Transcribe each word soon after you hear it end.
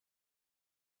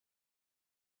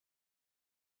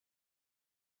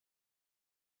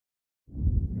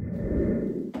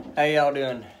How y'all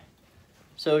doing?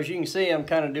 So as you can see, I'm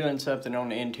kind of doing something on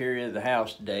the interior of the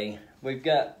house today. We've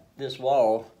got this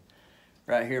wall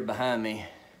right here behind me.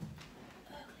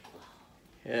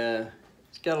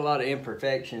 It's got a lot of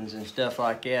imperfections and stuff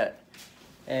like that.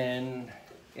 And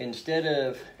instead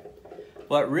of,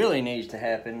 what really needs to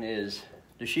happen is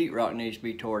the sheetrock needs to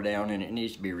be tore down and it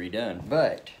needs to be redone.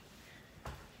 But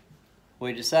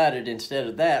we decided instead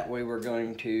of that, we were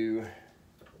going to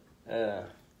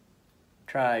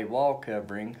try wall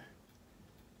covering.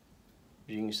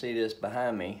 You can see this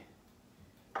behind me,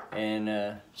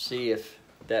 and see if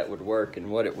that would work and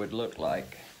what it would look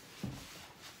like.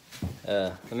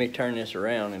 Let me turn this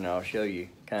around and I'll show you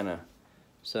kind of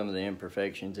some of the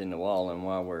imperfections in the wall and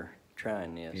why we're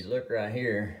trying this. If you look right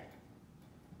here,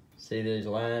 see this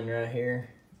line right here?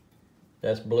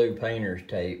 That's blue painter's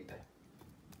tape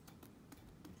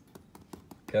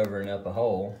covering up a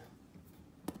hole.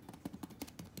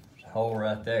 There's a hole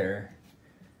right there.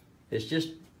 It's just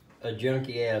a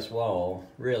junky ass wall,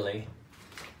 really,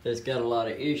 that's got a lot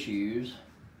of issues.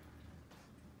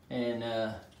 And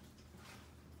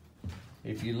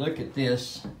if you look at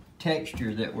this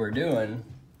texture that we're doing,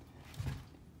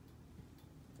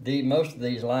 most of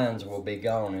these lines will be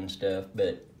gone and stuff,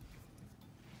 but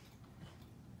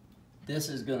this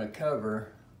is going to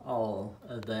cover all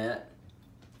of that.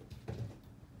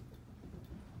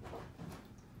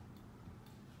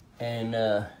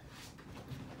 And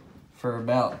for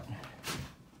about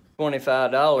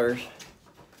 $25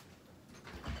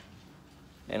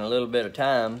 and a little bit of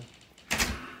time,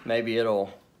 maybe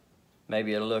it'll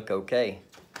look okay.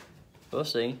 We'll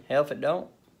see. Hell if it don't,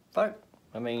 fuck.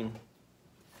 I mean,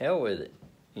 hell with it,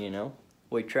 you know.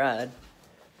 We tried,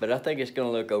 but I think it's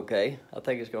gonna look okay. I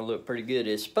think it's gonna look pretty good.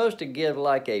 It's supposed to give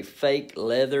like a fake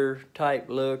leather type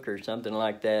look or something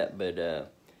like that,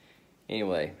 but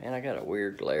anyway, man, I got a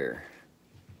weird glare.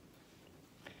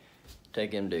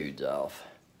 Take them dudes off.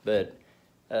 But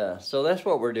so that's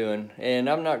what we're doing, and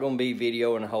I'm not going to be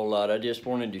videoing a whole lot. I just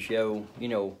wanted to show, you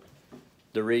know,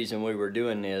 the reason we were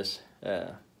doing this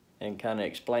and kind of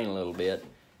explain a little bit.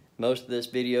 Most of this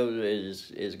video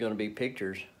is going to be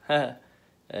pictures,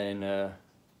 and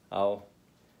I'll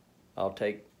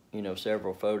take, you know,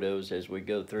 several photos as we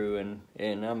go through,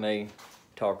 and I may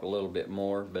talk a little bit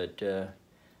more, but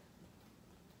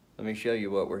let me show you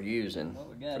what we're using. What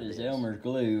we got is Elmer's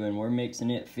glue, and we're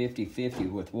mixing it 50-50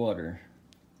 with water.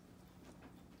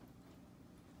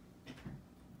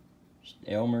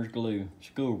 Elmer's glue,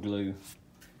 school glue.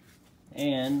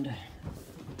 And,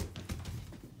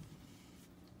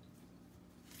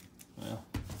 well,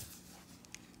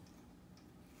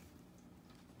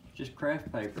 just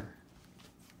craft paper,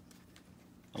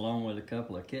 along with a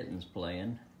couple of kittens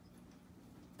playing.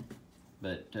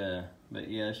 But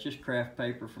yeah, it's just craft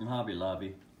paper from Hobby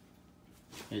Lobby.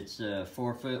 It's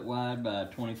 4 foot wide by a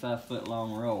 25 foot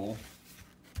long roll.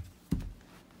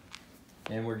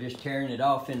 And we're just tearing it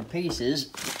off in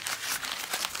pieces,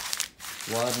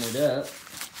 wadding it up.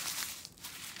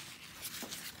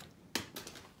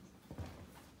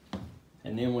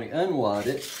 And then we unwad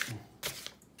it,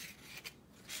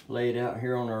 lay it out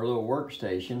here on our little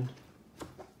workstation.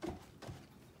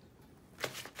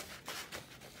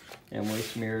 And we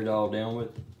smear it all down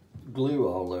with glue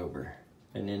all over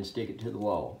and then stick it to the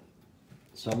wall.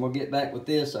 So I'm gonna get back with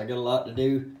this. I got a lot to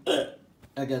do.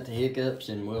 I got the hiccups,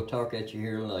 and we'll talk at you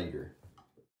here later.